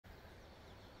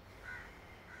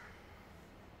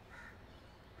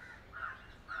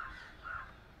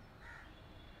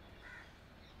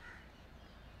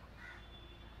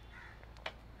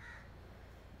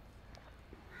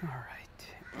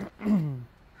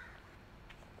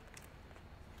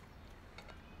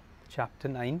Chapter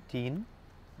 19,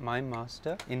 My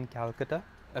Master in Calcutta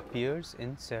appears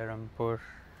in Serampore.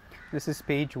 This is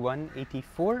page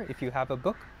 184 if you have a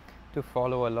book to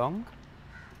follow along.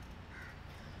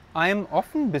 I am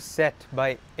often beset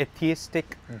by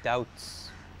atheistic doubts,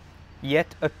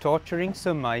 yet a torturing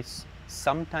surmise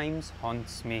sometimes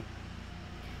haunts me.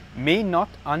 May not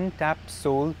untapped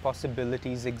soul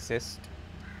possibilities exist?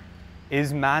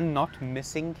 Is man not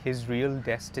missing his real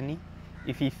destiny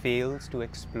if he fails to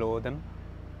explore them?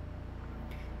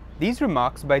 These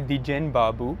remarks by Dijen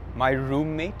Babu, my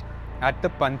roommate at the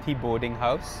Panthi boarding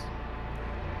house.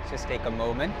 Just take a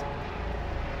moment.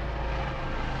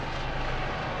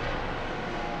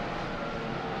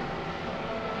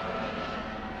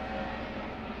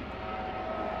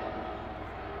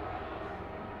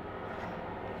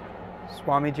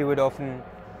 Swamiji would often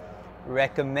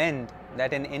recommend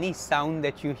that in any sound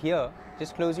that you hear,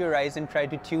 just close your eyes and try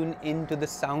to tune into the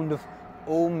sound of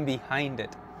Om behind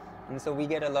it. And so we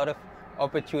get a lot of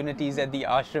opportunities at the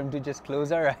ashram to just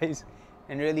close our eyes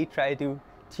and really try to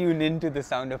tune into the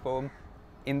sound of Om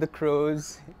in the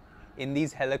crows, in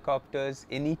these helicopters,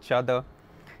 in each other.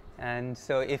 And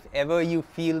so if ever you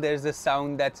feel there's a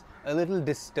sound that's a little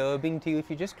disturbing to you,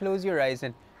 if you just close your eyes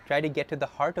and try to get to the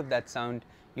heart of that sound,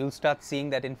 you'll start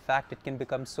seeing that in fact it can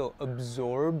become so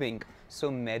absorbing, so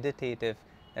meditative,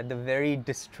 that the very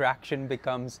distraction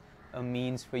becomes a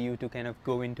means for you to kind of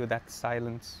go into that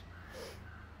silence.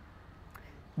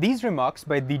 These remarks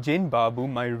by Dijen Babu,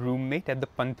 my roommate at the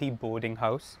Panthi boarding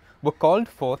house, were called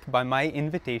forth by my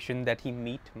invitation that he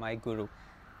meet my guru.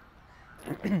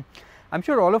 I'm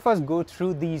sure all of us go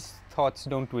through these thoughts,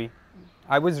 don't we?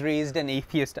 I was raised an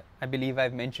atheist, I believe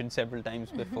I've mentioned several times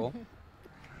before.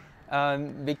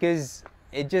 Because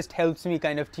it just helps me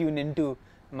kind of tune into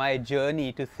my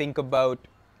journey to think about,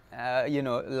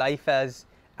 life as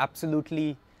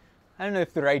absolutely, I don't know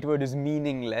if the right word is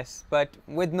meaningless, but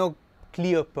with no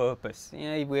clear purpose.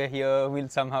 We're here, we'll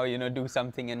somehow, do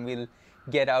something and we'll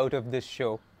get out of this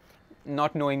show,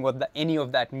 not knowing what any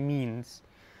of that means.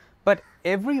 But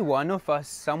every one of us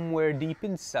somewhere deep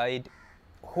inside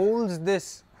holds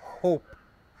this hope.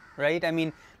 Right? I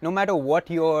mean, no matter what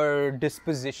your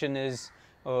disposition is,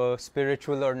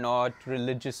 spiritual or not,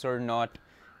 religious or not,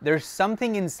 there's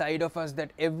something inside of us that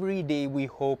every day we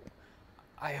hope,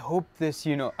 I hope this,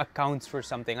 accounts for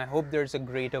something. I hope there's a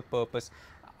greater purpose.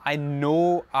 I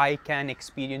know I can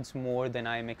experience more than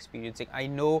I am experiencing. I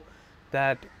know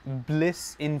that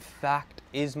bliss, in fact,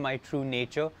 is my true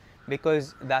nature,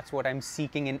 because that's what I'm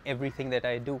seeking in everything that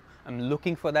I do. I'm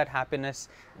looking for that happiness,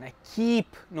 and I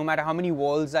keep, no matter how many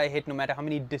walls I hit, no matter how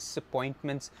many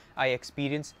disappointments I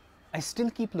experience, I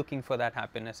still keep looking for that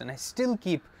happiness, and I still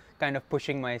keep kind of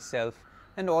pushing myself.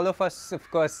 And all of us, of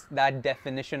course, that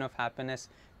definition of happiness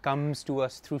comes to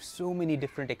us through so many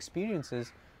different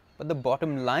experiences, but the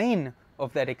bottom line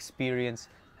of that experience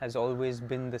has always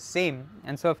been the same.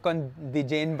 And so, of course,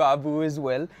 Dijen Babu as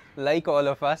well, like all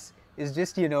of us, is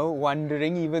just,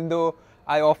 wondering, even though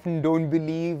I often don't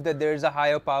believe that there's a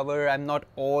higher power, I'm not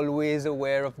always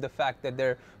aware of the fact that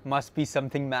there must be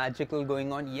something magical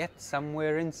going on, yet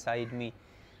somewhere inside me,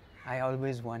 I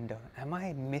always wonder, am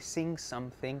I missing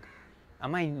something?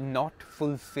 Am I not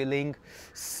fulfilling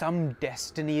some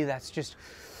destiny that's just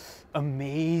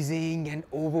amazing and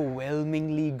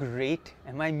overwhelmingly great?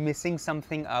 Am I missing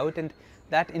something out? And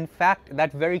that, in fact,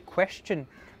 that very question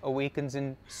awakens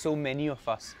in so many of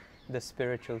us the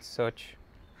spiritual search.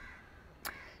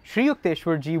 Sri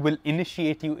Yukteswarji will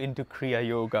initiate you into Kriya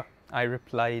Yoga, I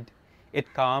replied.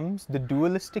 It calms the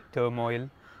dualistic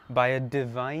turmoil by a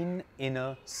divine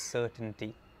inner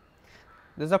certainty.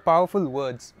 Those are powerful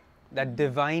words, that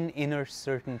divine inner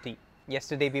certainty.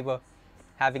 Yesterday we were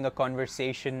having a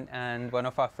conversation and one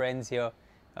of our friends here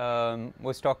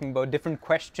was talking about different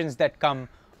questions that come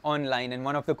online, and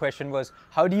one of the questions was,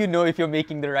 how do you know if you're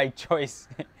making the right choice?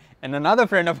 And another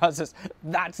friend of ours says,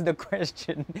 that's the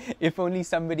question. If only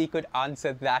somebody could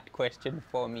answer that question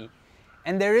for me.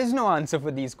 And there is no answer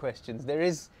for these questions.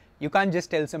 You can't just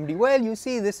tell somebody, well, you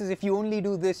see, this is, if you only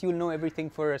do this, you'll know everything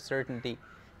for a certainty.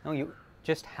 No, you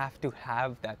just have to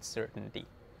have that certainty.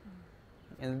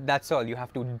 And that's all. You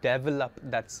have to develop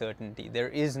that certainty. There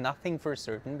is nothing for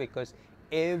certain, because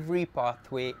every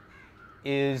pathway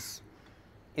is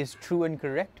true and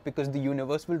correct, because the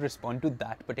universe will respond to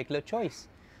that particular choice.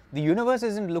 The universe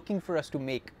isn't looking for us to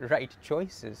make right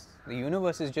choices. The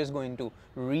universe is just going to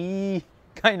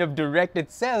kind of direct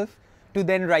itself to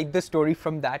then write the story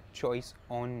from that choice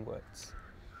onwards.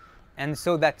 And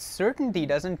so that certainty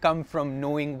doesn't come from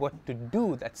knowing what to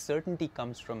do. That certainty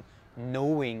comes from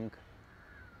knowing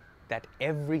that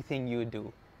everything you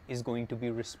do is going to be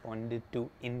responded to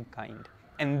in kind.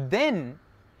 And then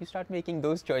you start making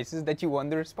those choices that you want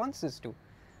the responses to.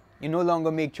 You no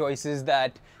longer make choices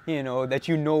that will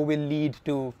lead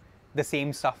to the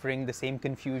same suffering, the same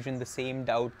confusion, the same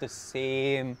doubt, the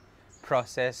same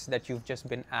process that you've just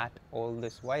been at all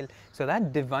this while. So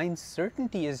that divine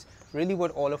certainty is really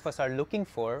what all of us are looking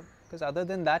for, because other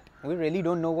than that, we really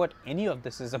don't know what any of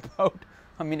this is about.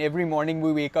 I mean, every morning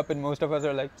we wake up and most of us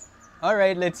are like, all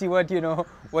right, let's see what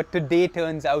today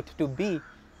turns out to be.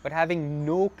 But having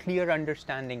no clear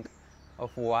understanding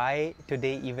of why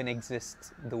today even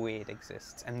exists the way it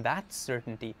exists. And that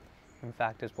certainty, in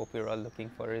fact, is what we're all looking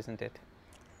for, isn't it?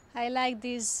 I like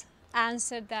this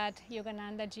answer that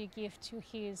Yoganandaji gave to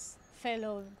his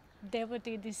fellow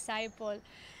devotee disciple,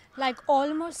 like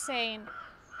almost saying,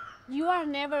 you are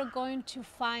never going to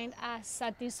find a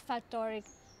satisfactory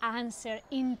answer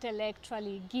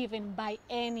intellectually given by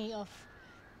any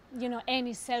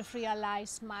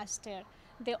self-realized master.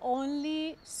 The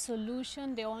only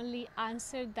solution, the only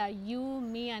answer that you,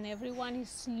 me, and everyone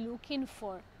is looking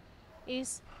for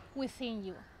is within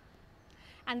you.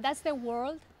 And that's the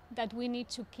world that we need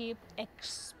to keep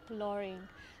exploring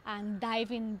and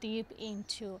diving deep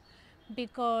into,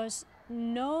 because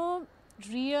no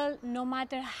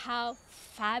matter how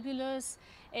fabulous,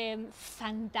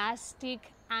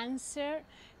 fantastic answer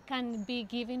can be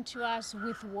given to us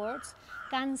with words,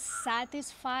 can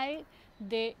satisfy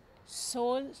the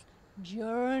soul's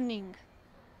yearning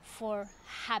for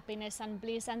happiness and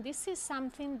bliss. And this is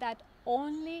something that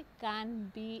only can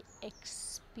be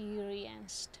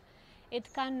experienced.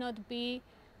 It cannot be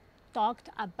talked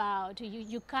about.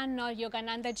 You cannot,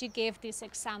 Yoganandaji gave this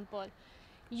example,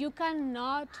 you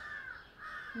cannot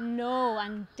know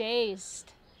and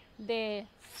taste the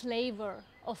flavor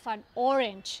of an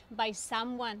orange by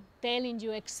someone telling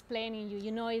you, explaining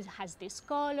you, it has this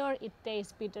color, it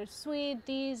tastes bittersweet,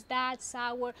 this, that,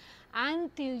 sour,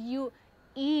 until you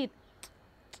eat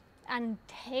and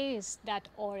taste that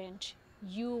orange,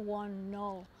 you won't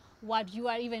know what you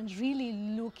are even really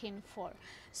looking for.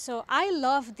 So I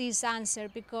love this answer,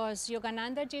 because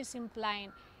Yoganandaji is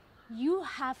implying you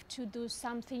have to do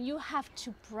something, you have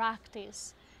to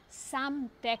practice some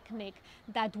technique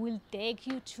that will take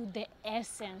you to the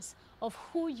essence of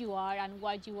who you are and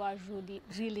what you are really,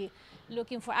 really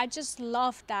looking for. I just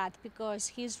love that, because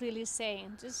he's really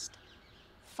saying, just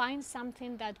find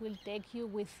something that will take you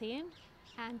within,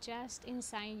 and just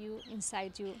inside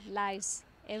you lies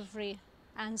every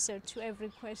answer to every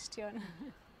question.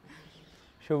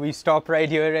 Shall we stop right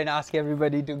here and ask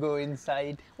everybody to go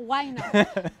inside? Why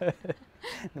not?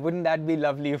 Wouldn't that be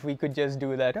lovely if we could just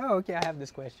do that? Oh, okay, I have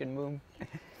this question, boom.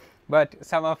 But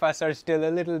some of us are still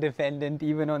a little dependent,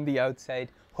 even on the outside,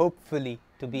 hopefully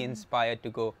to be inspired to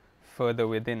go further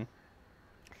within.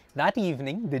 That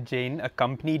evening, the Jain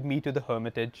accompanied me to the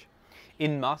hermitage.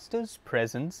 In Master's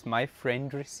presence, my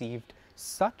friend received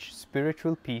such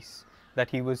spiritual peace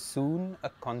that he was soon a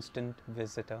constant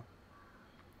visitor.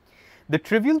 The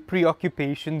trivial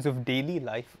preoccupations of daily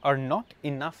life are not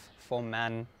enough for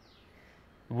man.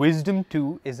 Wisdom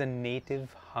too is a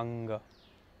native hunger.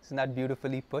 Isn't that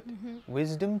beautifully put?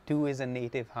 Wisdom too is a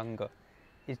native hunger.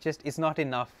 It's not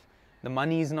enough. The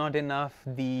money is not enough.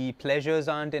 The pleasures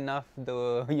aren't enough.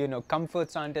 The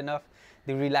comforts aren't enough.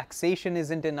 The relaxation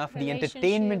isn't enough. The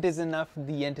entertainment is enough.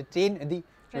 The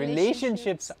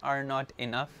relationships are not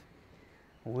enough.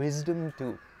 Wisdom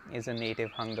too is a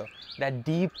native hunger. That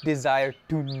deep desire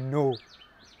to know.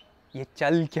 Ye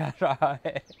chal kya raha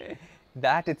hai?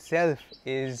 That itself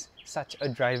is such a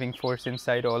driving force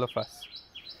inside all of us.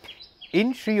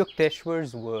 In Sri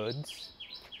Yukteswar's words,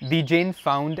 the Jain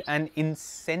found an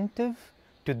incentive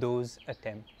to those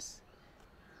attempts.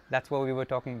 That's what we were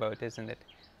talking about, isn't it?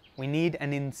 We need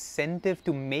an incentive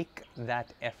to make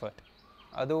that effort.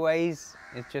 Otherwise,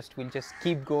 we'll just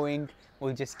keep going,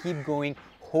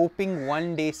 hoping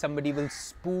one day somebody will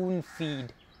spoon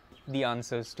feed the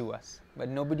answers to us. But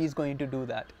nobody's going to do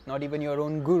that. Not even your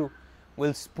own guru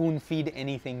will spoon feed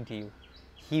anything to you.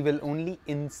 He will only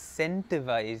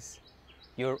incentivize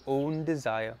your own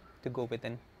desire to go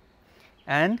within.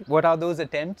 And what are those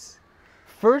attempts?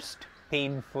 First,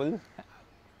 painful,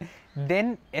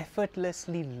 then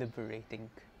effortlessly liberating.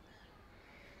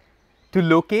 To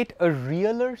locate a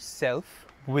realer self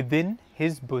within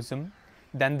his bosom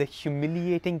than the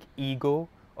humiliating ego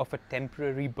of a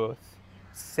temporary birth,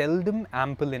 seldom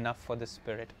ample enough for the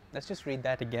spirit. Let's just read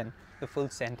that again, the full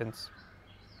sentence.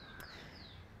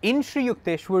 In Sri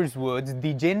Yukteswar's words,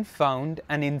 the Jain found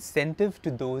an incentive to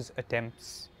those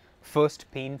attempts. First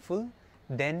painful,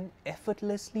 then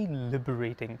effortlessly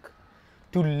liberating.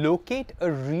 to locate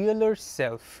a realer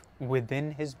self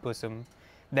within his bosom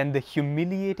than the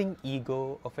humiliating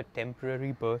ego of a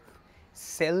temporary birth,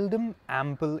 seldom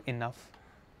ample enough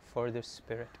for the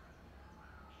spirit.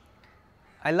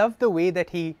 I love the way that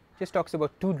he just talks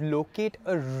about to locate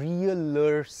a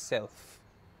realer self.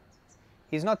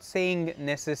 He's not saying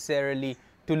necessarily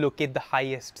to locate the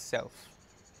highest self,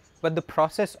 but the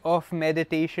process of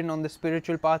meditation on the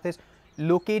spiritual path is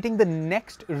locating the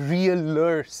next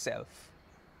realer self,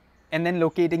 and then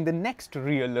locating the next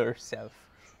realer self.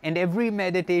 And every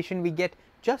meditation we get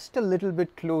just a little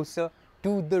bit closer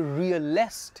to the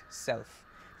realest self.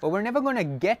 But we're never going to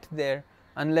get there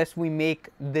unless we make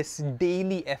this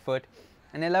daily effort.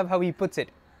 And I love how he puts it,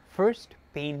 first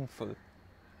painful,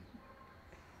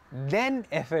 then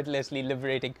effortlessly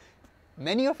liberating.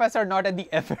 Many of us are not at the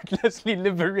effortlessly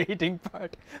liberating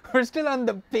part. We're still on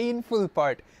the painful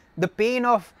part. The pain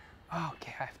of, oh,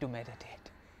 okay, I have to meditate.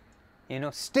 You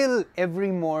know, still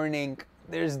every morning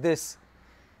there's this,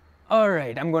 all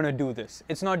right, I'm going to do this.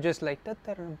 It's not just like,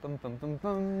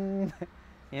 you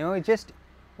know, it just,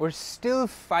 we're still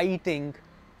fighting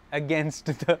against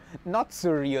the not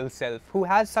so real self who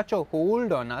has such a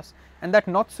hold on us. And that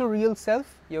not so real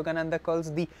self, Yogananda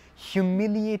calls the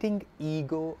humiliating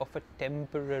ego of a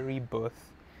temporary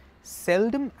birth,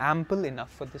 seldom ample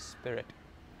enough for the spirit.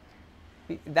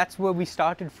 That's where we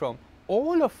started from.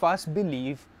 All of us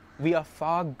believe we are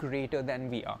far greater than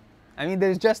we are. I mean,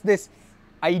 there's just this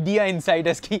idea inside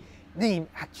us,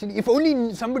 actually, if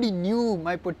only somebody knew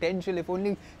my potential, if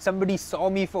only somebody saw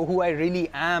me for who I really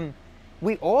am.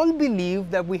 We all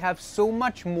believe that we have so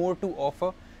much more to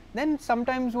offer than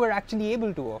sometimes we're actually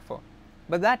able to offer.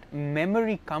 But that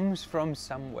memory comes from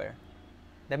somewhere.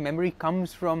 That memory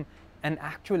comes from an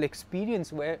actual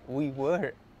experience where we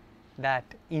were that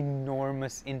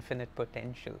enormous infinite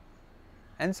potential.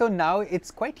 And so now it's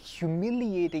quite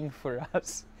humiliating for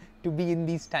us to be in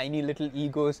these tiny little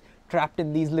egos, trapped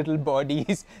in these little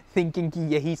bodies, thinking ki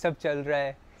yahi sab chal raha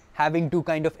hai, having to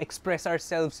kind of express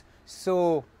ourselves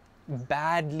so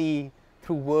badly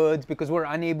through words because we're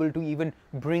unable to even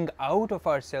bring out of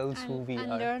ourselves who we are.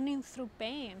 And learning through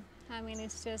pain. I mean,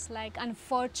 it's just like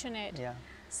unfortunate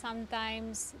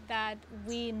sometimes that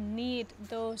we need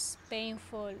those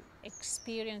painful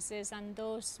experiences and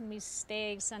those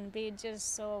mistakes and be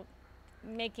just so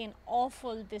making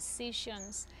awful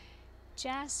decisions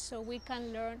just so we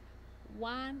can learn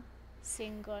one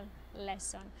single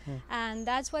lesson. And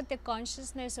that's what the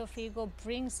consciousness of ego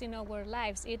brings in our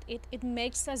lives. It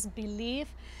makes us believe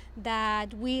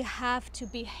that we have to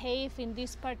behave in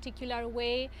this particular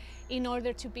way in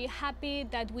order to be happy,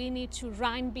 that we need to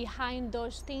run behind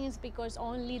those things because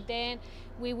only then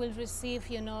we will receive,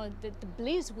 you know, the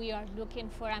bliss we are looking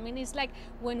for. I mean, it's like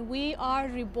when we are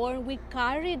reborn, we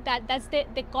carry that's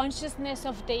the consciousness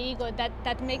of the ego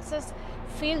that makes us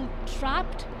feel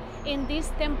trapped in these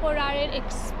temporary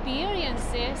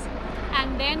experiences,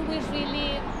 and then we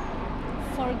really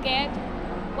forget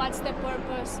what's the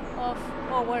purpose of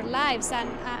our lives.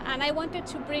 And I wanted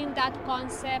to bring that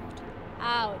concept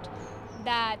out,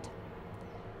 that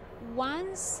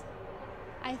once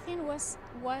I think was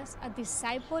a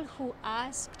disciple who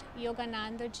asked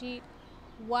Yoganandaji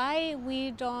why we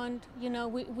don't, you know,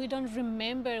 we don't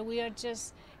remember, we are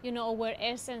just, you know, our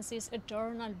essence is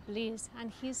eternal bliss.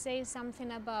 And he says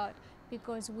something about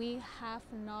because we have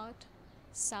not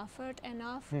suffered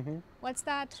enough. What's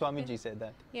that? Swamiji said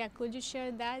that. Yeah, could you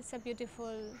share that? It's a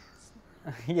beautiful...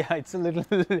 Yeah, it's a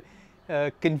little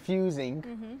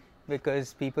confusing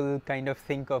because people kind of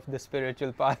think of the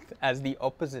spiritual path as the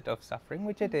opposite of suffering,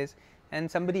 which it is.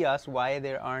 And somebody asked why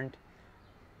there aren't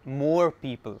more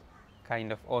people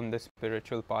kind of on the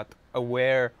spiritual path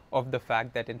aware of the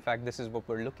fact that in fact this is what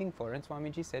we're looking for. And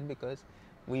Swamiji said because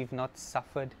we've not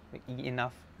suffered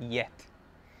enough yet.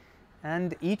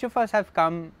 And each of us have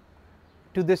come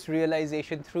to this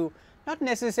realization through not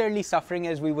necessarily suffering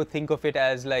as we would think of it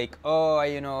as like, oh,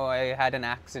 you know, I had an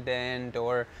accident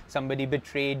or somebody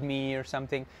betrayed me or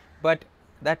something, but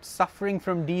that suffering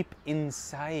from deep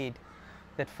inside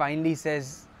that finally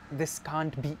says this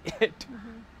can't be it.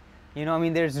 You know, I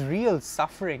mean, there's real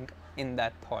suffering in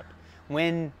that thought.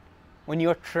 When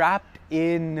you're trapped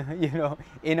in, you know,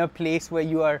 in a place where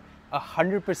you are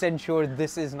 100% sure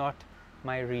this is not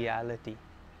my reality.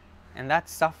 And that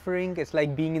suffering is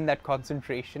like being in that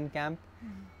concentration camp.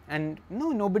 And no,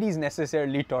 nobody's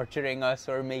necessarily torturing us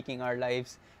or making our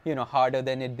lives, you know, harder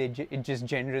than it just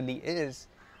generally is.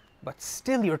 But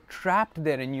still you're trapped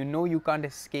there and you know you can't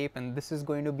escape and this is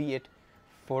going to be it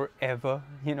forever,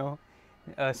 you know.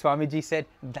 Swamiji said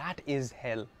that is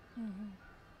hell.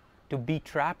 To be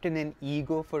trapped in an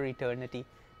ego for eternity,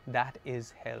 that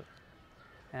is hell.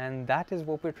 And that is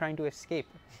what we're trying to escape,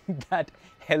 that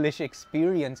hellish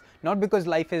experience. Not because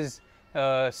life is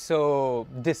so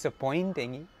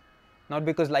disappointing, not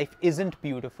because life isn't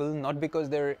beautiful, not because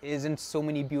there isn't so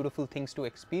many beautiful things to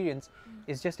experience.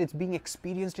 It's just it's being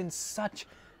experienced in such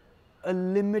a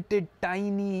limited,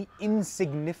 tiny,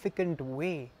 insignificant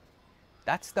way.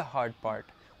 That's the hard part.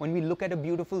 When we look at a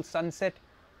beautiful sunset,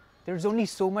 there's only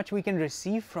so much we can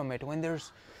receive from it.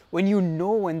 When you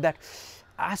know, when that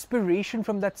aspiration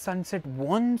from that sunset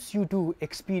wants you to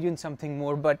experience something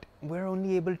more, but we're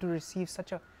only able to receive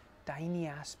such a tiny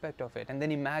aspect of it. And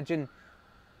then imagine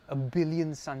a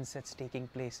billion sunsets taking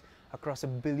place across a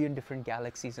billion different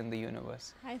galaxies in the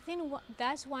universe. I think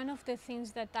that's one of the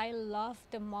things that I love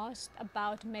the most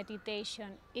about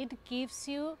meditation. It gives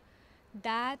you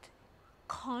that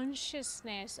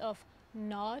consciousness of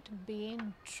not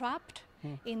being trapped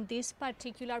in this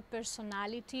particular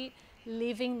personality,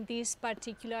 living this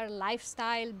particular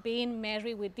lifestyle, being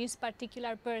married with this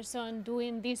particular person,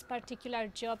 doing this particular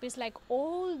job. It's like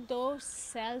all those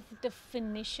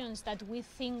self-definitions that we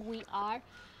think we are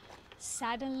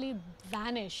suddenly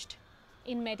vanished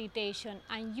in meditation,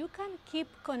 and you can keep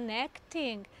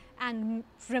connecting and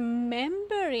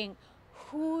remembering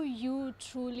who you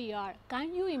truly are.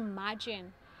 Can you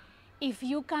imagine if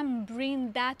you can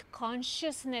bring that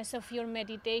consciousness of your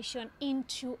meditation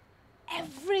into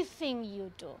everything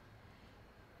you do?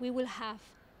 We will have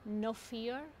no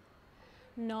fear,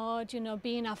 not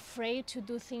being afraid to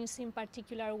do things in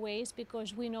particular ways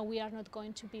because we know we are not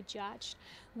going to be judged.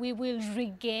 We will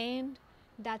regain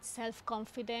that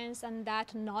self-confidence and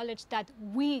that knowledge that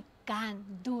we can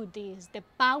do this. The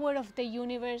power of the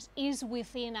universe is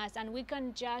within us, and we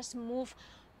can just move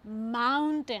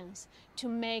mountains to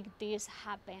make this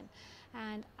happen.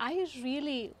 And I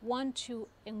really want to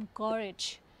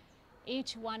encourage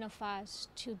each one of us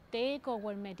to take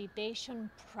our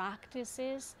meditation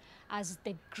practices as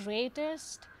the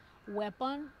greatest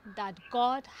weapon that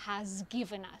God has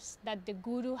given us, that the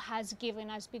Guru has given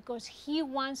us, because he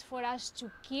wants for us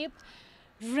to keep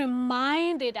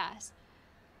reminding us,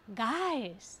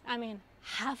 guys,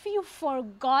 have you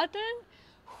forgotten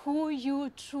who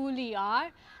you truly are?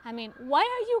 Why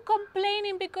are you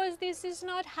complaining because this is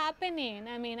not happening?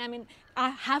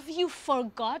 Have you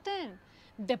forgotten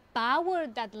the power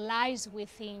that lies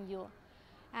within you?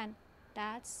 And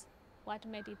that's what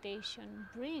meditation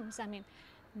brings.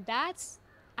 That's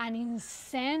an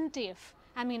incentive,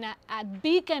 a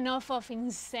big enough of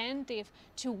incentive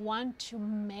to want to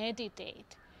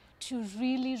meditate, to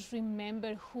really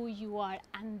remember who you are.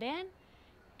 And then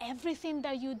everything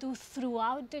that you do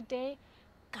throughout the day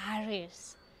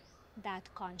carries that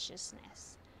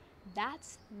consciousness.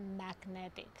 That's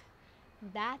magnetic.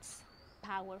 That's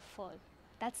powerful.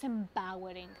 That's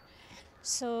empowering.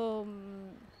 So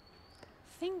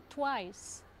think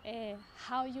twice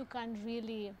how you can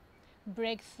really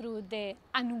break through the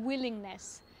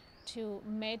unwillingness to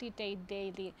meditate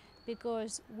daily,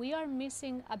 because we are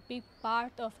missing a big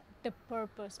part of the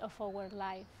purpose of our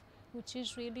life, which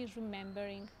is really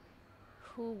remembering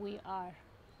who we are.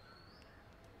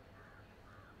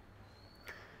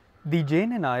 The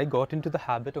Jain and I got into the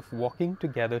habit of walking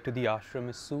together to the ashram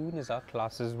as soon as our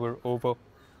classes were over.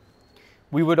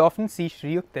 We would often see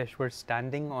Sri Yukteswar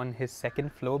standing on his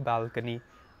second floor balcony,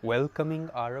 welcoming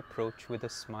our approach with a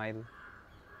smile.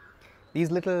 These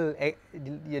little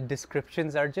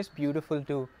descriptions are just beautiful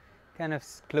to kind of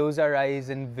close our eyes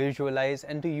and visualize,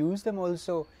 and to use them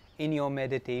also in your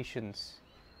meditations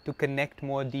to connect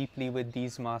more deeply with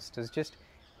these masters. Just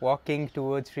walking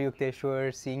towards Sri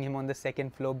Yukteswar, seeing him on the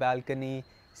second floor balcony,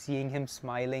 seeing him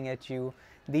smiling at you.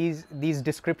 These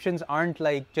descriptions aren't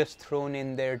like just thrown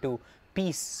in there to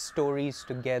piece stories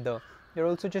together. They're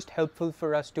also just helpful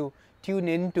for us to tune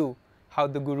into how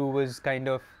the Guru was kind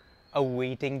of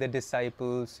awaiting the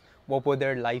disciples. What were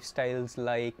their lifestyles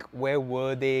like? Where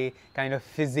were they kind of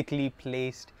physically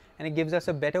placed? And it gives us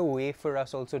a better way for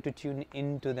us also to tune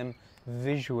into them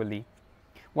visually.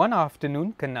 One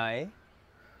afternoon, Kanai,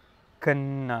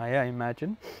 I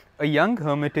imagine, a young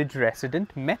hermitage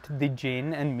resident, met the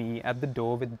Jain and me at the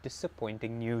door with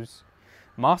disappointing news.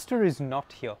 Master is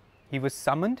not here. He was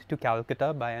summoned to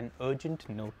Calcutta by an urgent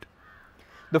note.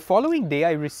 The following day,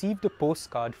 I received a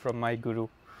postcard from my Guru.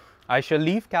 I shall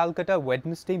leave Calcutta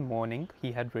Wednesday morning,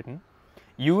 he had written.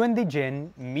 You and the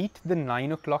Jain meet the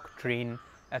 9 o'clock train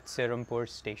at Serampore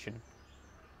station.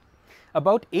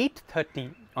 About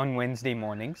 8:30 on Wednesday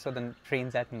morning, so the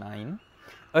train's at 9,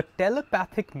 a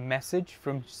telepathic message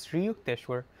from Sri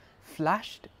Yukteswar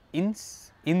flashed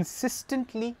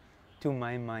insistently to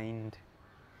my mind.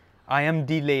 I am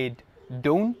delayed.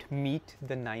 don't meet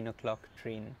the 9 o'clock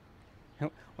train.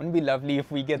 Wouldn't it be lovely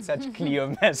if we get such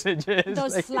clear messages?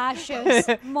 Those like, flashes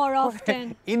more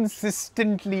often.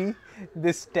 Insistently,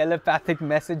 this telepathic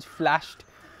message flashed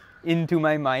into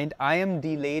my mind. I am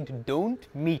delayed, don't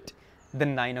meet the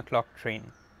 9 o'clock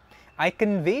train. I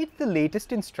conveyed the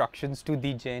latest instructions to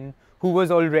Dijen, who was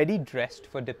already dressed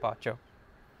for departure.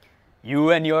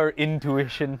 You and your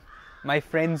intuition. My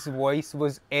friend's voice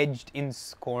was edged in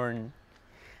scorn.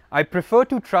 I prefer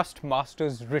to trust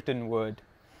Master's written word.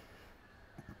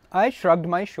 I shrugged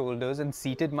my shoulders and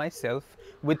seated myself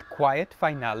with quiet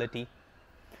finality.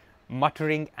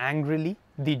 Muttering angrily,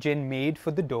 Dijen made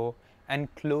for the door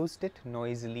and closed it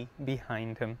noisily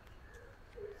behind him.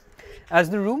 As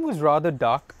the room was rather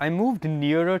dark, I moved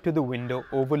nearer to the window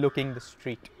overlooking the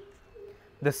street.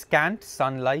 The scant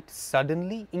sunlight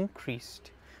suddenly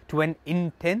increased to an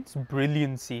intense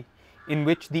brilliancy in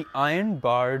which the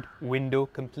iron-barred window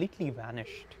completely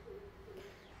vanished.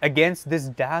 Against this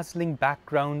dazzling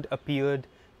background appeared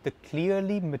the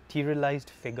clearly materialized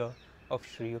figure of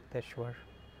Sri Yukteswar.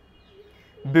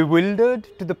 Bewildered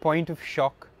to the point of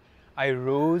shock, I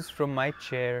rose from my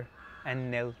chair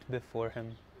and knelt before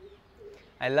him.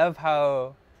 I love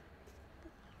how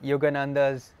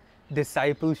Yogananda's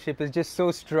discipleship is just so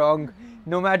strong.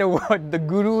 No matter what, the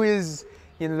Guru is,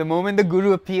 the moment the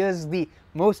Guru appears, the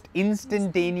most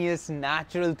instantaneous,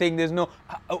 natural thing. There's no,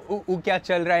 kya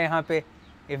chal raha hai yahan pe?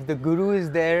 If the Guru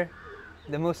is there,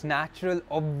 the most natural,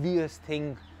 obvious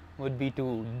thing would be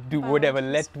to do whatever,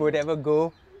 let whatever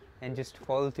go and just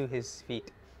fall to his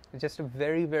feet. It's just a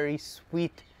very, very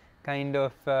sweet kind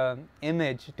of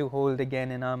image to hold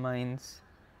again in our minds.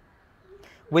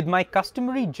 With my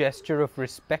customary gesture of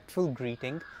respectful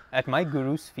greeting at my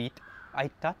Guru's feet, I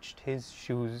touched his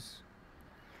shoes.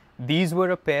 These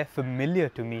were a pair familiar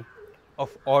to me,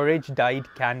 of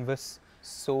orange-dyed canvas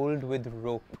soled with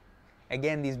rope.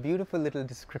 Again, these beautiful little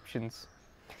descriptions.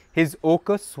 His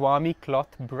ochre swami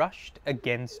cloth brushed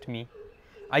against me.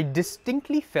 I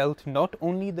distinctly felt not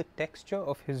only the texture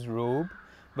of his robe,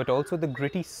 but also the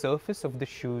gritty surface of the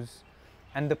shoes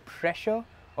and the pressure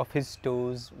of his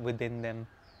toes within them.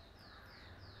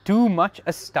 Too much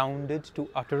astounded to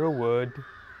utter a word,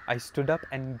 I stood up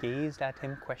and gazed at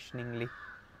him questioningly.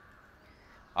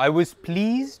 I was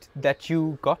pleased that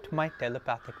you got my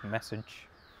telepathic message.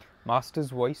 Master's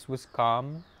voice was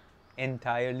calm,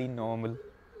 entirely normal.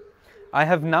 I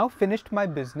have now finished my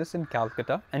business in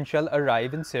Calcutta and shall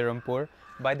arrive in Serampore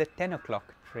by the 10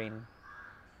 o'clock train.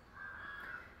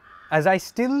 As I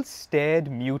still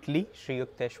stared mutely, Sri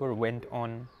Yukteswar went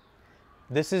on.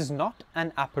 This is not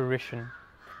an apparition,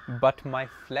 but my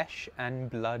flesh and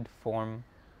blood form.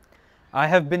 I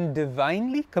have been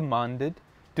divinely commanded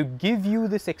to give you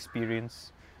this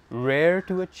experience, rare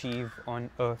to achieve on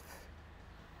earth.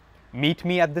 Meet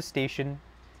me at the station.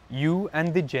 You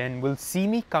and the Jain will see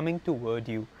me coming toward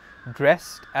you,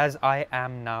 dressed as I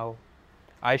am now.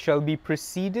 I shall be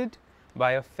preceded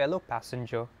by a fellow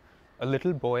passenger, a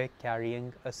little boy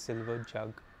carrying a silver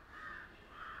jug.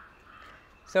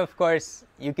 So of course,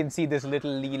 you can see this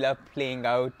little Leela playing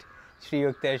out, Sri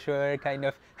Yukteswar kind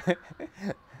of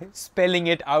spelling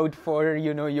it out for,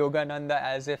 Yogananda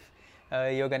as if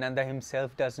Yogananda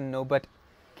himself doesn't know. But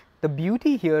the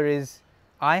beauty here is,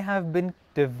 I have been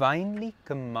divinely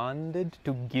commanded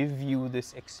to give you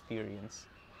this experience.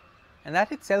 And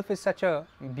that itself is such a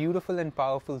beautiful and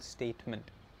powerful statement.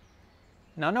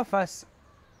 None of us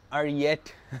are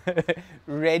yet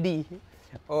ready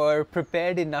or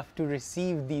prepared enough to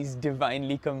receive these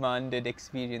divinely commanded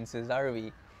experiences, are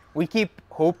we? We keep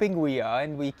hoping we are,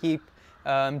 and we keep,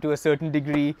 to a certain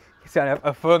degree, sort of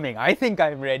affirming, I think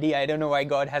I'm ready, I don't know why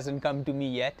God hasn't come to me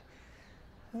yet.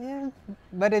 Yeah,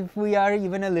 but if we are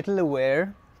even a little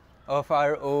aware of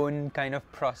our own kind of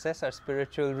process, our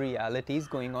spiritual realities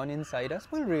going on inside us,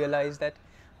 we'll realize that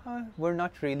we're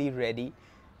not really ready.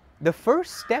 The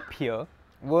first step here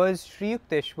was Sri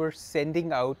Yukteswar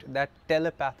sending out that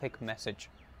telepathic message.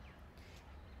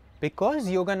 Because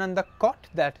Yogananda caught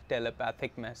that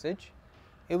telepathic message,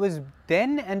 it was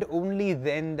then and only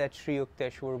then that Sri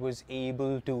Yukteswar was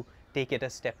able to take it a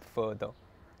step further.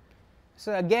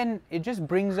 So again, it just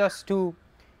brings us to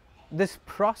this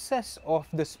process of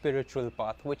the spiritual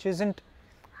path, which isn't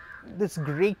this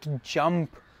great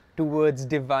jump towards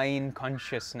divine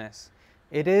consciousness.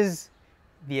 It is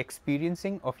the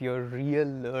experiencing of your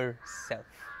realer self.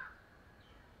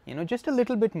 Just a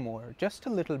little bit more, just a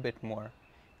little bit more.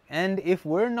 And if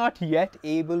we're not yet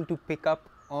able to pick up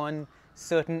on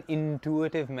certain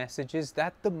intuitive messages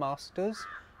that the masters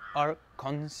are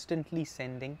constantly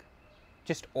sending,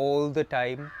 just all the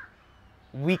time,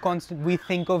 we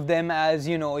think of them as,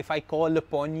 you know, if I call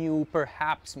upon you,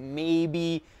 perhaps,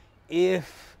 maybe,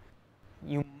 if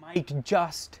you might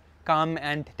just come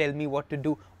and tell me what to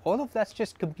do. All of that's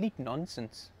just complete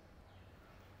nonsense.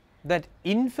 That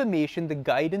information, the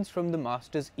guidance from the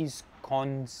masters is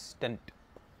constant.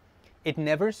 It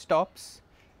never stops.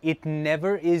 It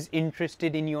never is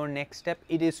interested in your next step.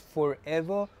 It is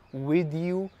forever with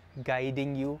you,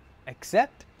 guiding you,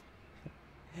 except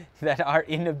that our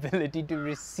inability to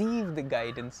receive the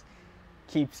guidance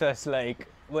keeps us like,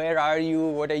 where are you?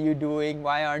 What are you doing?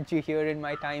 Why aren't you here in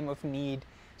my time of need?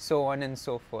 So on and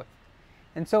so forth.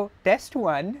 And so test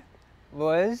one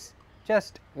was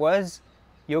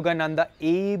Yogananda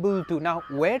able to, now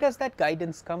where does that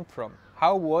guidance come from?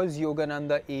 How was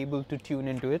Yogananda able to tune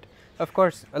into it? Of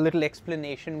course, a little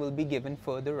explanation will be given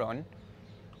further on,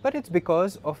 but it's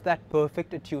because of that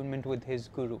perfect attunement with his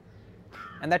guru.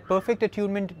 And that perfect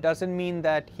attunement doesn't mean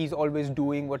that he's always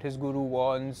doing what his guru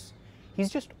wants.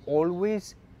 He's just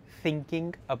always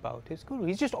thinking about his guru.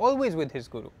 He's just always with his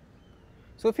guru.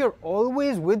 So if you're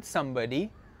always with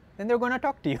somebody, then they're going to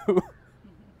talk to you.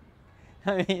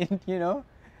 I mean, you know,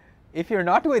 if you're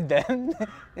not with them,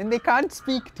 then they can't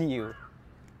speak to you.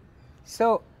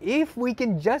 So if we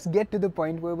can just get to the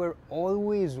point where we're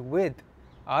always with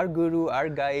our guru, our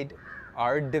guide,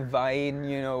 our divine,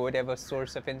 you know, whatever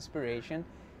source of inspiration,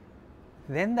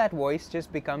 then that voice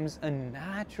just becomes a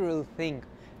natural thing.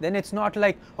 Then it's not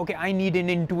like, okay, I need an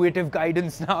intuitive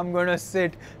guidance now, I'm going to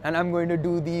sit and I'm going to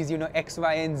do these, you know, X,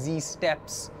 Y, and Z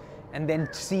steps and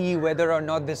then see whether or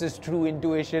not this is true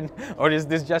intuition or is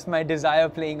this just my desire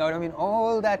playing out. I mean,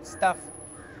 all that stuff.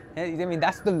 I mean,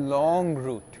 that's the long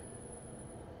route.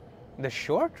 The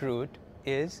short route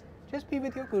is just be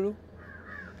with your guru.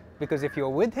 Because if you're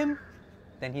with him,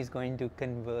 then he's going to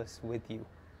converse with you.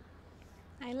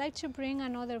 I like to bring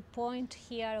another point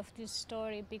here of this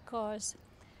story, because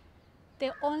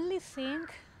the only thing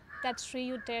that Sri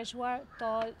Yukteswar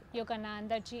told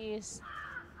Yogananda ji is,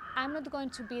 I'm not going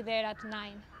to be there at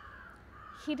 9.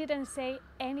 He didn't say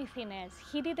anything else.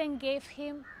 He didn't give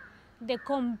him the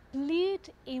complete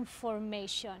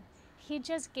information. He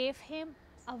just gave him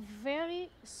a very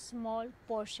small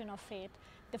portion of it.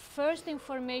 The first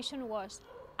information was,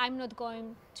 I'm not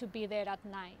going to be there at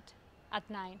 9.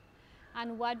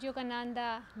 And what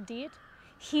Yogananda did,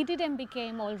 he didn't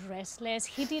become all restless.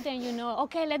 He didn't, you know,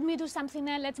 okay, let me do something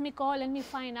else, let me call, let me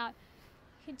find out.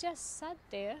 He just sat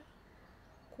there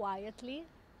quietly,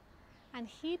 and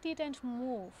he didn't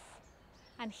move,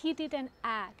 and he didn't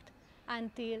act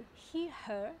until he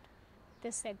heard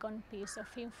the second piece of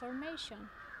information.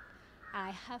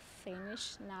 I have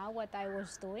finished now what I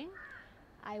was doing.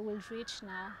 I will reach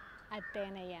now at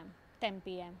 10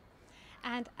 p.m.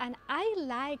 And I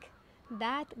like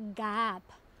that gap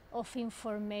of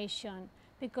information,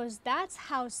 because that's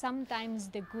how sometimes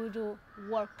the guru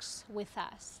works with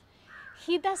us.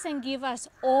 He doesn't give us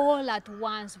all at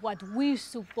once what we're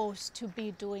supposed to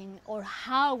be doing or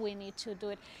how we need to do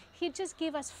it. He just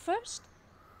gives us first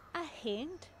a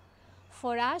hint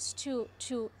for us to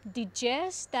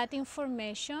digest that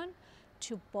information,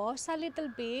 to pause a little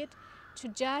bit, to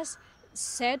just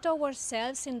set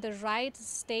ourselves in the right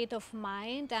state of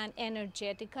mind and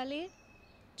energetically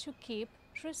to keep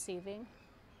receiving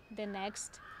the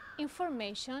next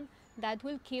information that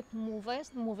will keep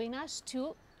moving us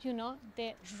to, you know,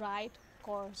 the right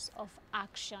course of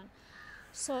action.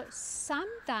 So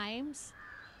sometimes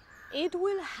it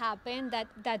will happen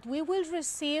that we will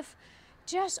receive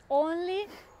just only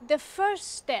the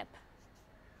first step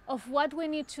of what we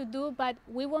need to do, but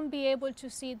we won't be able to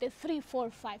see the 3, 4,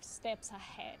 5 steps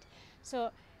ahead.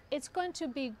 So it's going to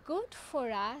be good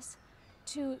for us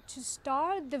to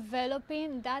start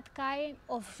developing that kind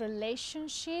of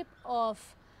relationship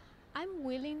of, I'm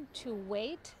willing to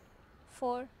wait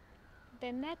for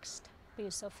the next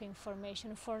piece of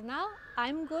information. For now,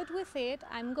 I'm good with it.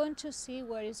 I'm going to see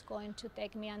where it's going to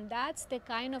take me. And that's the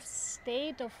kind of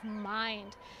state of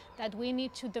mind that we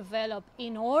need to develop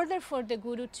in order for the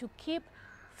guru to keep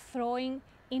throwing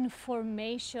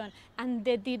information and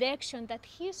the direction that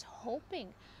he's hoping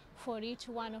for each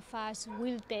one of us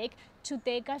will take to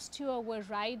take us to our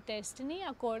right destiny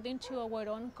according to our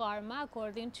own karma,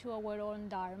 according to our own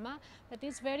dharma. But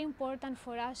it's very important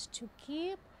for us to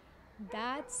keep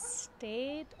that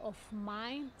state of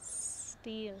mind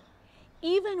still.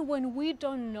 Even when we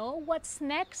don't know what's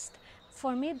next,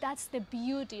 for me that's the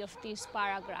beauty of this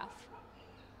paragraph.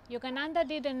 Yogananda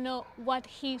didn't know what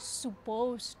he's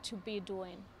supposed to be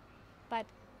doing, but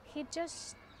he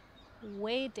just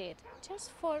waited just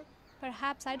for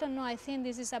perhaps, I don't know, I think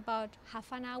this is about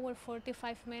half an hour,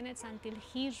 45 minutes until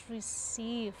he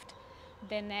received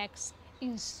the next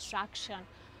instruction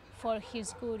for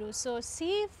his guru. So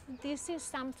see if this is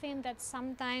something that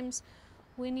sometimes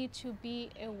we need to be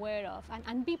aware of,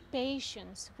 and be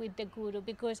patient with the guru,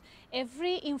 because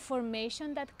every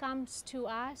information that comes to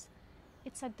us,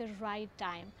 it's at the right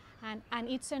time, and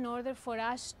it's in order for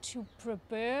us to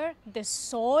prepare the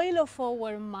soil of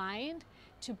our mind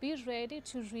to be ready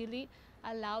to really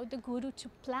allow the guru to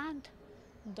plant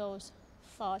those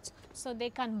thoughts so they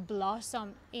can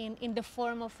blossom in the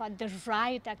form of the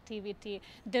right activity,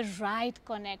 the right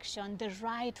connection, the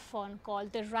right phone call,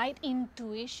 the right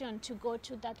intuition to go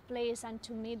to that place and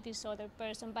to meet this other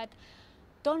person. But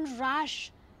don't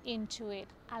rush into it.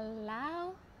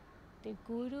 Allow the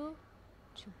guru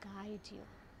to guide you.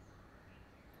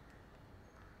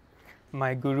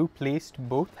 My guru placed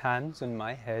both hands on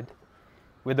my head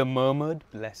with a murmured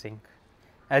blessing.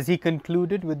 As he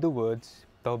concluded with the words,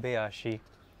 Tobe Ashi,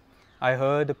 I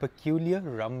heard a peculiar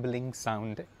rumbling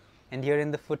sound. And here in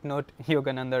the footnote,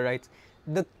 Yogananda writes,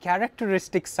 the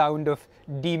characteristic sound of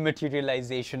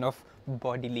dematerialization of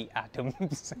bodily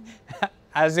atoms.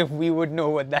 As if we would know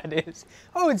what that is.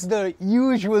 Oh, it's the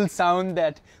usual sound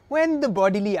that when the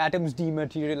bodily atoms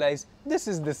dematerialize, this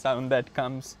is the sound that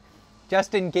comes.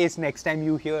 Just in case next time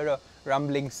you hear a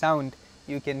rumbling sound,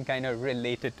 you can kind of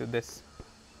relate it to this.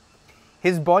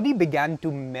 His body began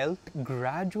to melt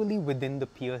gradually within the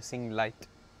piercing light.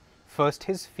 First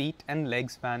his feet and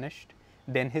legs vanished,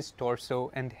 then his torso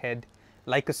and head,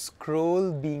 like a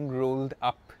scroll being rolled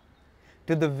up.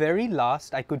 To the very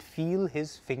last, I could feel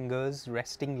his fingers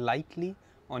resting lightly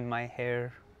on my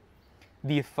hair.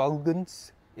 The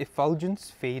effulgence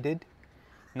faded.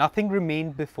 Nothing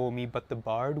remained before me but the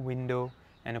barred window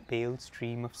and a pale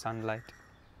stream of sunlight.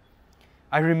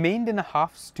 I remained in a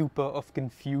half stupor of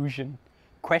confusion,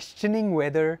 questioning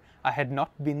whether I had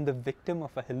not been the victim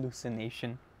of a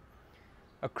hallucination.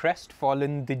 A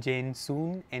crestfallen Dijain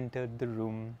soon entered the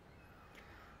room.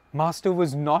 Master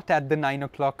was not at the 9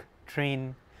 o'clock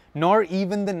train, nor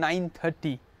even the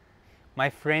 9:30. My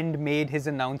friend made his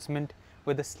announcement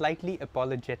with a slightly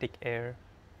apologetic air.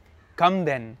 Come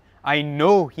then, I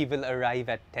know he will arrive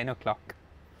at 10 o'clock.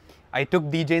 I took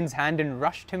Dijain's hand and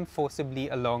rushed him forcibly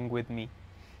along with me,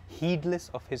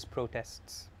 heedless of his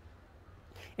protests.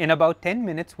 In about 10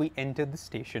 minutes we entered the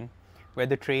station, where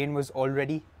the train was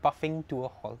already puffing to a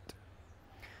halt.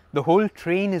 The whole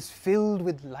train is filled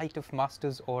with light of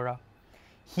Master's aura.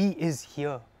 He is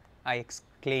here, I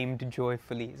exclaimed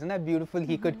joyfully. Isn't that beautiful?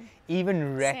 He could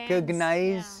even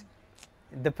recognize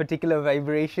the particular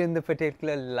vibration, the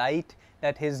particular light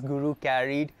that his guru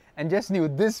carried, and just knew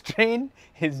this train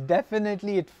is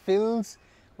definitely, it fills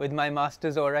with my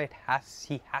Master's aura.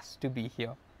 He has to be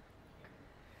here.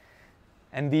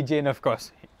 And Dijain, of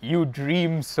course, you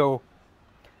dream so.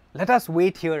 Let us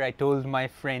wait here, I told my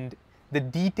friend, the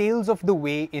details of the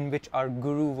way in which our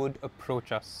guru would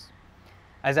approach us.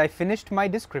 As I finished my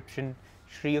description,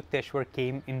 Sri Yukteswar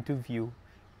came into view,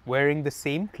 wearing the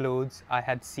same clothes I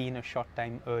had seen a short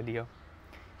time earlier.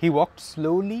 He walked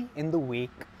slowly in the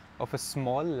wake of a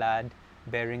small lad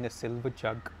bearing a silver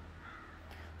jug.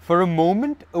 For a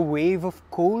moment, a wave of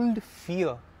cold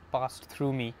fear passed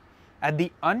through me at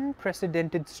the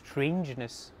unprecedented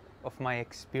strangeness of my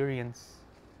experience.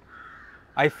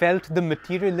 I felt the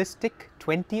materialistic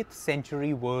 20th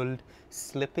century world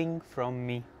slipping from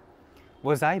me.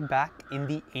 Was I back in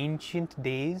the ancient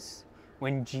days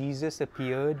when Jesus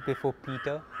appeared before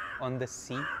Peter on the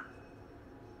sea?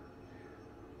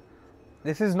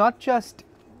 This is not just,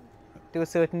 to a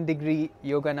certain degree,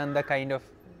 Yogananda kind of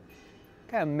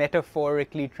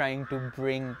metaphorically trying to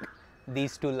bring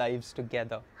these two lives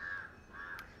together.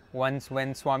 Once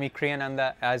when Swami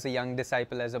Kriyananda, as a young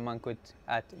disciple, as a monk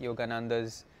at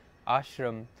Yogananda's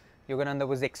ashram, Yogananda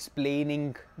was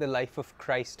explaining the life of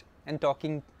Christ and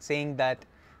saying that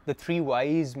the three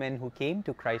wise men who came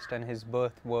to Christ on his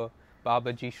birth were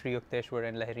Babaji, Sri Yukteswar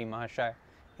and Lahiri Mahashaya,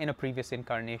 in a previous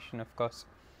incarnation, of course.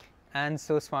 And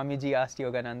so Swamiji asked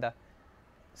Yogananda,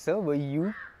 "Sir, were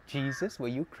you Jesus? Were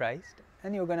you Christ?"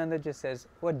 And Yogananda just says,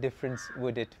 what difference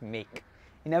would it make?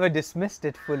 He never dismissed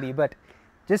it fully, but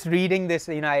just reading this,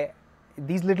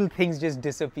 these little things just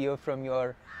disappear from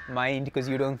your mind because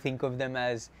you don't think of them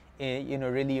as,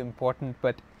 really important.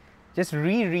 But just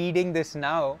rereading this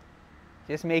now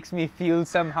just makes me feel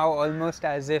somehow almost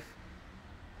as if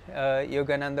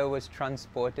Yogananda was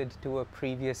transported to a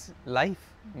previous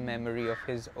life memory of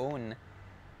his own,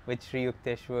 with Sri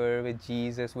Yukteswar, with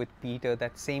Jesus, with Peter,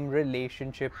 that same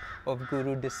relationship of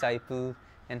guru-disciple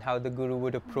and how the guru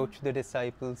would approach the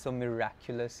disciple so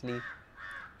miraculously.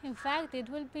 In fact, it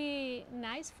will be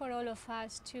nice for all of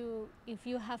us to, if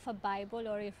you have a Bible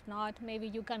or if not, maybe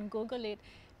you can Google it,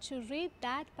 to read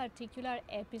that particular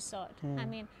episode. I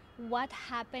mean, what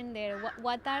happened there?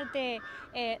 What are the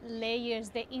layers,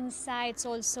 the insights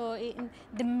also, in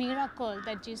the miracle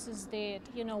that Jesus did,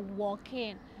 you know,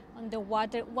 walking on the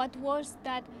water? What was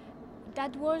that?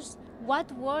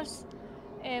 What was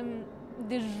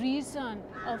the reason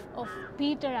of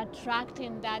Peter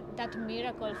attracting that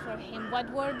miracle for him?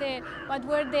 What were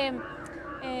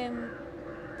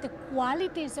the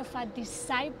qualities of a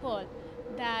disciple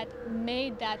that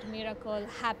made that miracle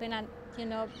happen? And you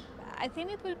know, I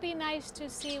think it will be nice to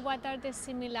see what are the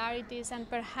similarities and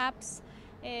perhaps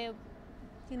you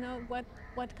know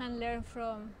what can learn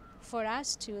from for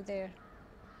us too there.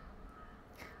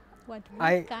 What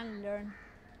we can learn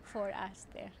for us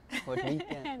there. What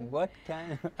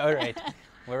can, all right,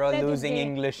 we're all That is losing it.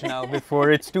 English now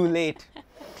before it's too late.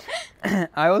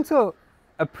 I also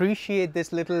appreciate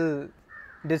this little,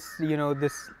 this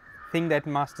thing that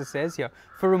Master says here.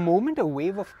 For a moment, a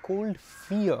wave of cold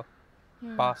fear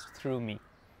passed through me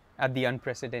at the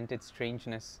unprecedented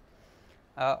strangeness.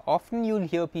 Often you'll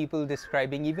hear people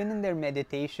describing, even in their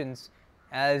meditations,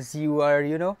 as you are,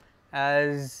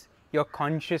 as your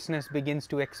consciousness begins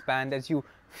to expand, as you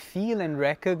feel and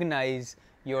recognize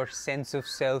your sense of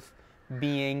self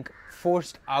being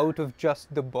forced out of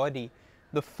just the body.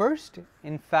 The first,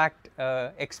 in fact,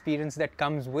 experience that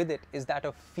comes with it is that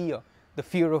of fear, the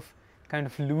fear of kind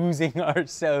of losing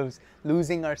ourselves,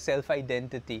 losing our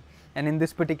self-identity. And in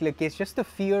this particular case, just the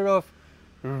fear of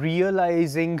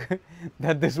realizing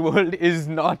that this world is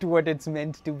not what it's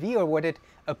meant to be or what it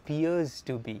appears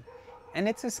to be. And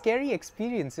it's a scary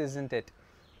experience, isn't it?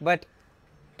 But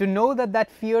to know that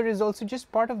that fear is also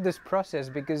just part of this process,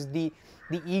 because the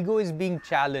ego is being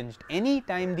challenged.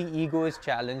 Anytime the ego is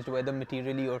challenged, whether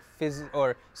materially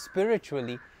or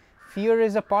spiritually, fear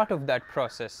is a part of that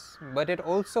process. But it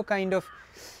also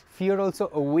fear also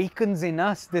awakens in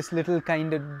us this little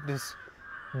kind of this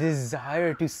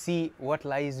desire to see what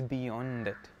lies beyond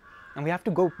it. And we have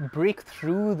to go break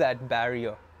through that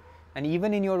barrier. And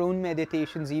even in your own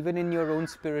meditations, even in your own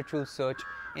spiritual search,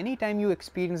 anytime you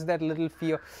experience that little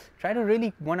fear, try to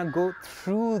really want to go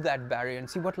through that barrier and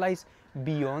see what lies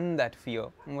beyond that fear.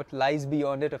 And what lies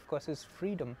beyond it, of course, is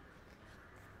freedom.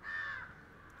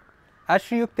 As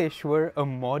Sri Yukteswar, a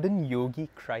modern yogi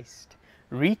Christ,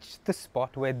 reached the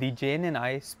spot where Dijen and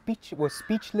I were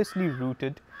speechlessly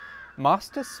rooted,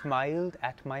 Master smiled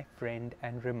at my friend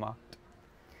and remarked,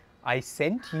 "I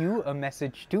sent you a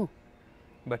message too,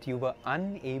 but you were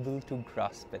unable to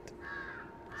grasp it."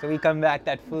 So we come back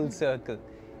that full circle.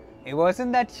 It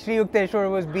wasn't that Sri Yukteswar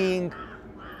was being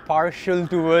partial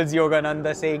towards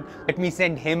Yogananda, saying, let me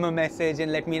send him a message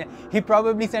and he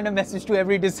probably sent a message to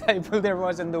every disciple there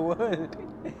was in the world.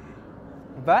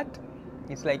 But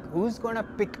it's like, who's going to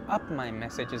pick up my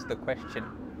message is the question.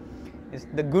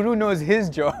 The guru knows his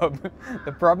job.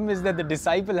 The problem is that the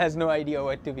disciple has no idea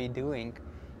what to be doing.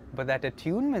 But that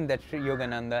attunement that Sri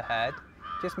Yogananda had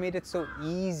just made it so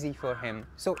easy for him,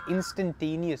 so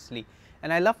instantaneously.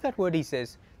 And I love that word he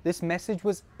says, this message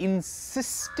was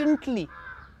insistently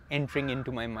entering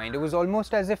into my mind. It was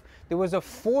almost as if there was a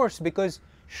force, because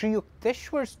Sri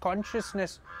Yukteswar's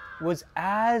consciousness was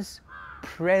as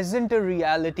present a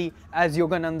reality as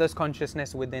Yogananda's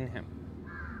consciousness within him.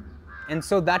 And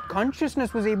so that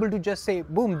consciousness was able to just say,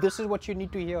 boom, this is what you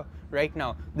need to hear right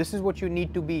now. This is what you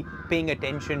need to be paying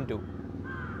attention to.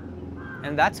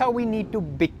 And that's how we need to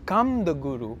become the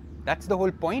guru. That's the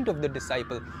whole point of the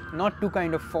disciple, not to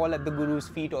kind of fall at the guru's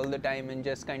feet all the time and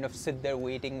just kind of sit there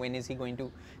waiting, when is he going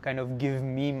to kind of give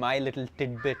me my little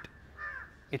tidbit.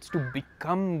 It's to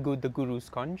become the guru's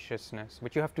consciousness,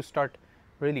 but you have to start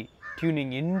really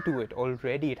tuning into it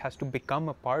already. It has to become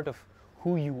a part of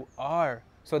who you are,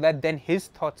 so that then his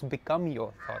thoughts become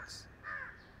your thoughts.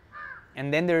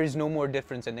 And then there is no more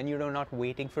difference, and then you're not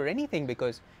waiting for anything,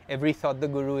 because every thought the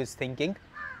guru is thinking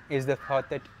is the thought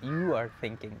that you are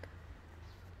thinking.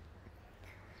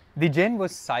 Dijen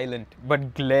was silent,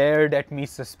 but glared at me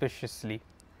suspiciously.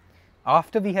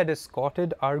 After we had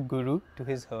escorted our guru to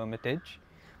his hermitage,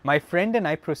 my friend and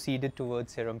I proceeded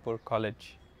towards Serampore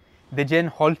College. Dijen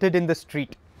halted in the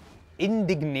street,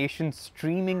 indignation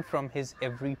streaming from his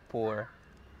every pore.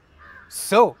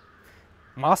 "So,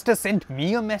 Master sent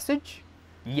me a message,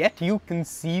 yet you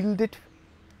concealed it?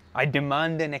 I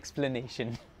demand an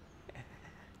explanation."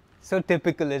 So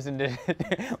typical, isn't it?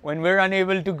 When we're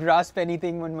unable to grasp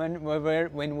anything,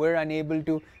 when we're unable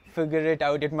to figure it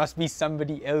out, it must be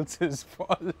somebody else's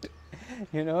fault.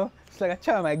 It's like,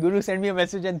 "Acha, my guru sent me a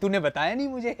message and तूने बताया नहीं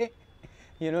मुझे."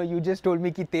 You just told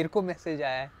me कि तेरे को message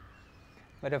आया है.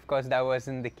 But of course that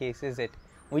wasn't the case, is it?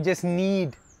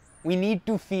 We need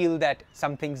to feel that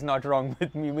something's not wrong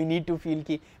with me. We need to feel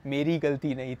कि मेरी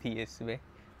गलती नहीं थी इसमें.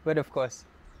 But of course,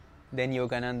 then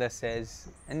Yogananda says,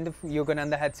 and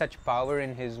Yogananda had such power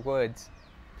in his words,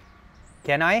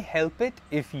 can I help it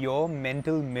if your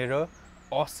mental mirror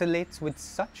oscillates with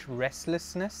such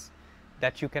restlessness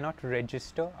that you cannot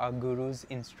register our Guru's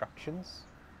instructions?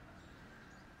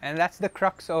 And that's the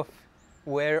crux of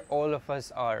where all of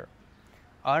us are.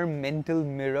 Our mental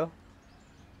mirror.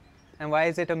 And why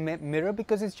is it a mirror?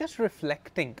 Because it's just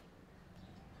reflecting.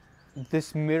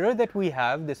 This mirror that we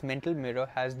have, this mental mirror,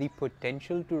 has the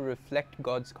potential to reflect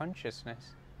God's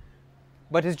consciousness.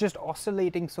 But it's just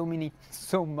oscillating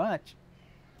so much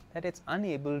that it's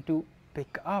unable to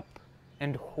pick up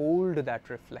and hold that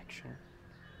reflection.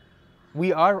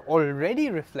 We are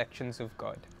already reflections of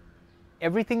God.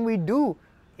 Everything we do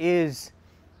is,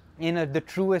 in the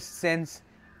truest sense,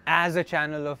 as a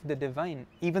channel of the divine.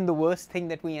 Even the worst thing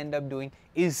that we end up doing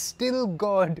is still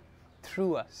God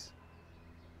through us.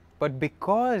 But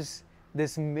because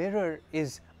this mirror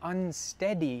is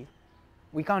unsteady,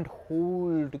 we can't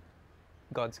hold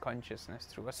God's consciousness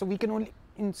through us. So we can only,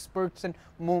 in spurts and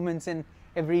moments and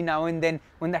every now and then,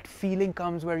 when that feeling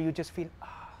comes where you just feel,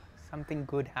 something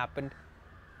good happened,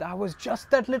 that was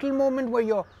just that little moment where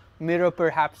your mirror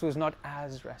perhaps was not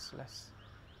as restless.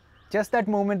 Just that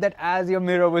moment that as your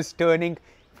mirror was turning,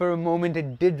 for a moment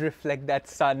it did reflect that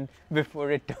sun before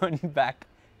it turned back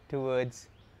towards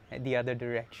the other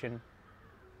direction.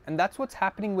 And that's what's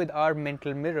happening with our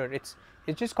mental mirror. It's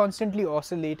just constantly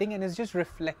oscillating and it's just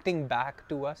reflecting back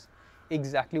to us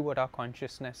exactly what our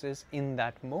consciousness is in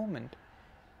that moment.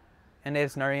 And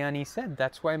as Narayani said,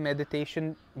 that's why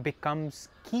meditation becomes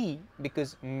key,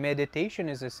 because meditation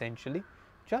is essentially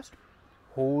just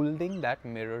holding that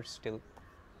mirror still.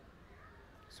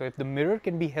 So if the mirror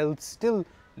can be held still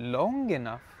long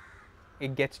enough,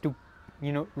 it gets to,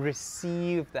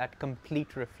 receive that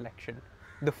complete reflection.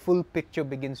 The full picture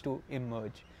begins to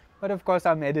emerge. But of course,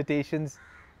 our meditations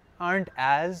aren't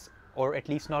as, or at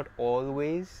least not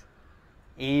always,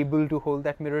 able to hold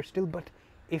that mirror still. But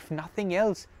if nothing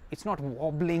else, it's not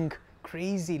wobbling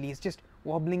crazily. It's just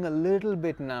wobbling a little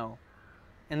bit now.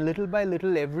 And little by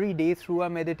little, every day through our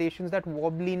meditations, that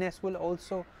wobbliness will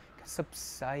also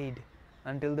subside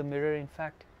until the mirror, in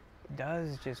fact,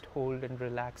 does just hold and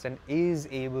relax and is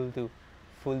able to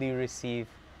fully receive.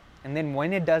 And then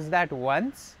when it does that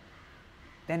once,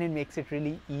 then it makes it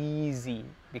really easy.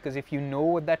 Because if you know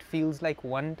what that feels like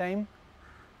one time,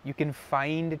 you can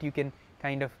find it, you can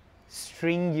kind of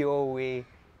string your way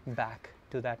back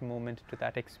to that moment, to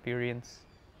that experience.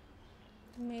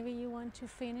 Maybe you want to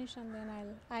finish and then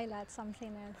I'll add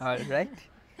something else. All right.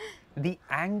 The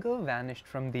anger vanished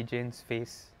from Dijen's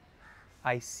face.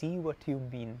 I see what you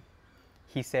mean,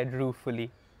 he said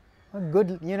ruefully.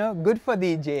 Good, good for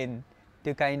Dijen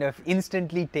to kind of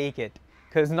instantly take it.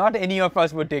 Because not any of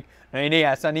us would take, nahi,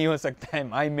 aisa nahi ho sakta hai.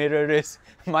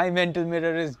 My mental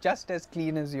mirror is just as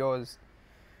clean as yours.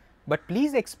 But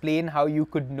please explain how you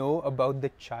could know about the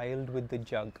child with the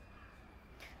jug.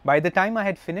 By the time I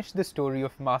had finished the story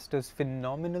of Master's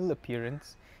phenomenal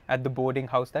appearance at the boarding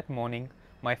house that morning,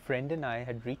 my friend and I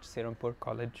had reached Serampore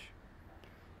College.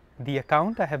 The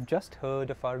account I have just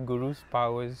heard of our Guru's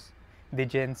powers,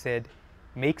 Dijen said,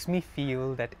 makes me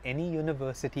feel that any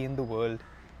university in the world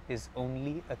is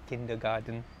only a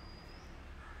kindergarten.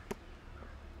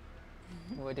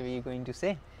 What were you going to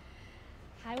say?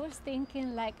 I was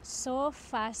thinking, so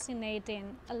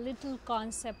fascinating, a little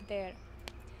concept there.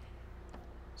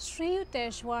 Sri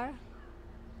Yukteswar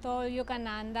told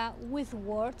Yogananda with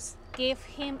words, gave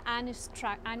him an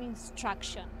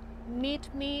instruction.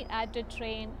 Meet me at the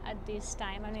train at this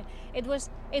time. It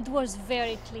was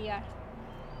very clear.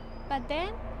 But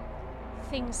then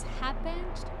things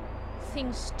happened,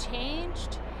 things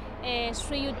changed.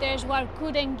 Sri Yukteswar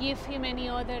couldn't give him any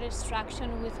other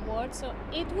instruction with words. So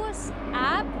it was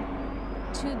up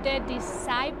to the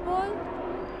disciple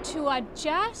to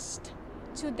adjust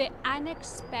to the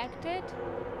unexpected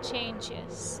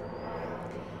changes.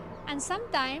 And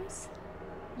sometimes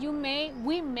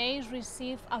we may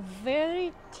receive a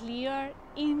very clear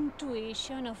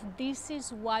intuition of this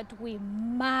is what we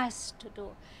must do.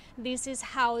 This is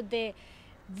how the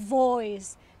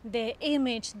voice, the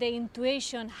image, the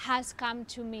intuition has come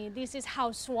to me. This is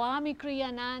how Swami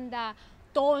Kriyananda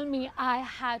told me I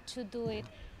had to do it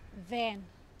then.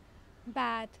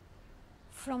 But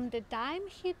from the time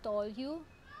he told you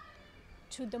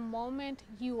to the moment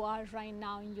you are right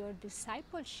now in your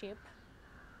discipleship,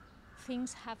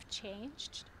 things have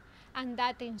changed, and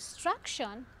that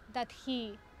instruction that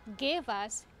he gave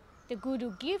us, the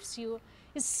Guru gives you,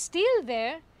 is still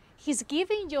there. He's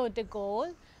giving you the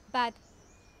goal, but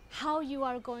how you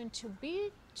are going to be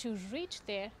to reach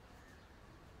there,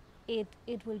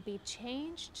 it will be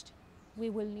changed. We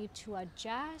will need to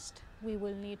adjust. We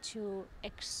will need to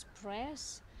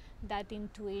express that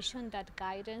intuition, that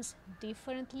guidance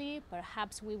differently.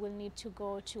 Perhaps we will need to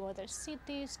go to other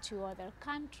cities, to other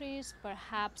countries.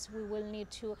 Perhaps we will need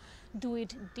to do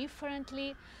it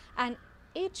differently. And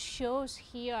it shows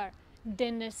here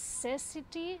the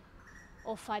necessity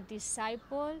of a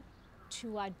disciple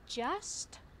to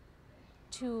adjust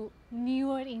to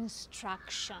newer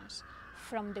instructions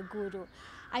from the Guru.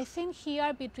 I think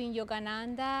here between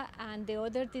Yogananda and the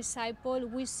other disciple,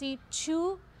 we see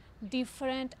two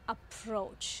different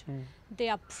approach. The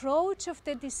approach of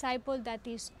the disciple that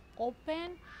is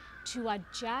open to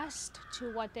adjust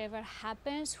to whatever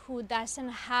happens, who doesn't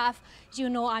have,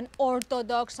 an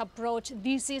orthodox approach.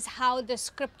 This is how the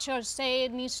scriptures say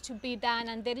it needs to be done,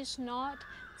 and there is not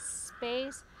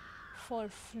space for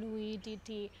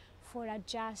fluidity, for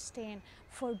adjusting,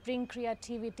 for bring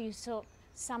creativity, so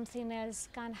something else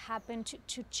can happen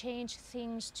to change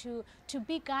things, to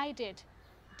be guided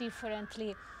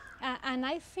differently. And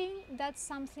I think that's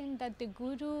something that the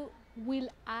Guru will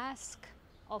ask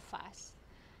of us.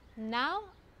 Now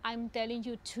I'm telling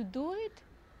you to do it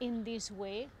in this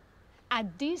way,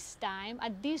 at this time,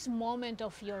 at this moment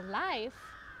of your life,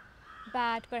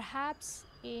 but perhaps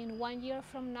in 1 year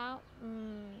from now,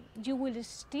 you will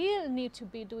still need to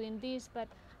be doing this, but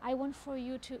I want for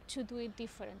you to do it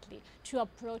differently, to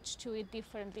approach to it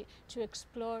differently, to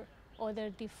explore other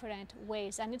different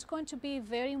ways. And it's going to be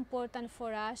very important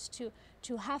for us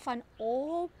to have an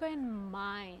open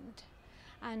mind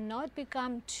and not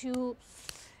become too,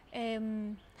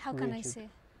 how can I say,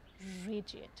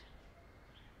 rigid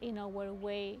in our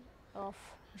way of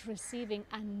receiving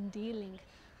and dealing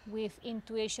with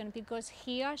intuition, because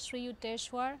here Sri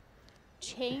Yukteswar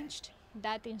changed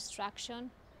that instruction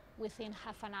within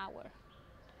half an hour.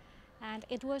 And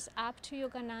it was up to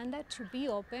Yogananda to be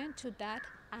open to that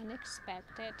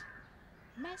unexpected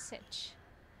message,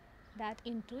 that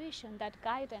intuition, that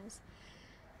guidance.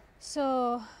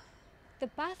 So the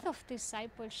path of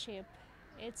discipleship,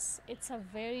 it's a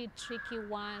very tricky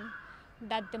one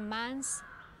that demands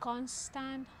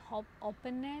constant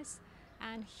openness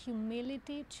and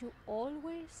humility to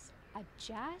always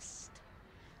adjust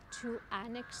to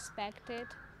unexpected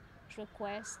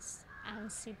requests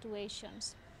and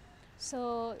situations.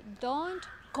 So don't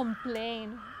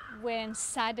complain when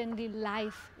suddenly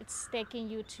life is taking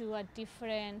you to a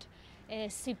different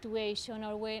situation,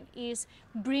 or when it's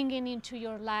bringing into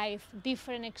your life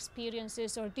different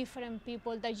experiences or different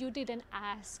people that you didn't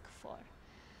ask for.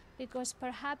 Because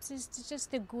perhaps it's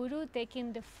just the Guru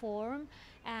taking the form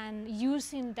and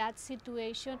using that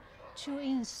situation to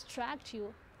instruct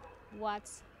you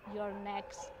what's your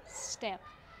next step.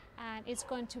 And it's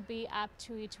going to be up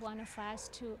to each one of us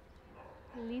to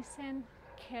listen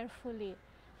carefully,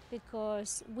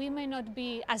 because we may not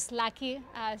be as lucky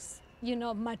as,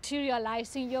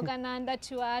 materializing Yogananda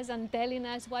to us and telling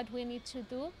us what we need to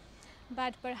do.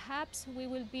 But perhaps we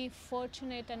will be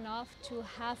fortunate enough to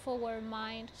have our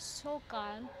mind so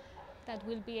calm that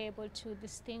we'll be able to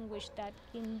distinguish that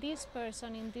in this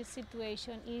person, in this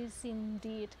situation, is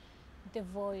indeed the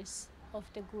voice of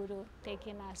the Guru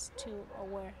taking us to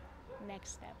our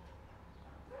next step.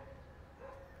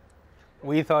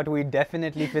 We thought we'd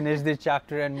definitely finish this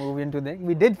chapter and move into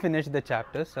we did finish the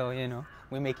chapter, so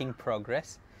we're making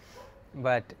progress.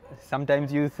 But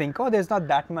sometimes you think, oh, there's not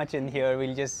that much in here,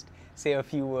 we'll just say a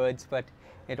few words, but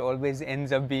it always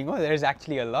ends up being, oh, there's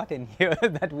actually a lot in here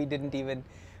that we didn't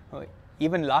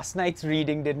even last night's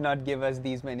reading did not give us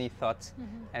these many thoughts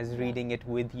as reading it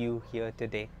with you here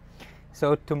today.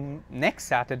 So next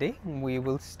Saturday, we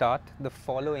will start the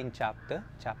following chapter,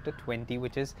 chapter 20,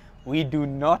 which is We Do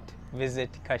Not Visit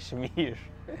Kashmir.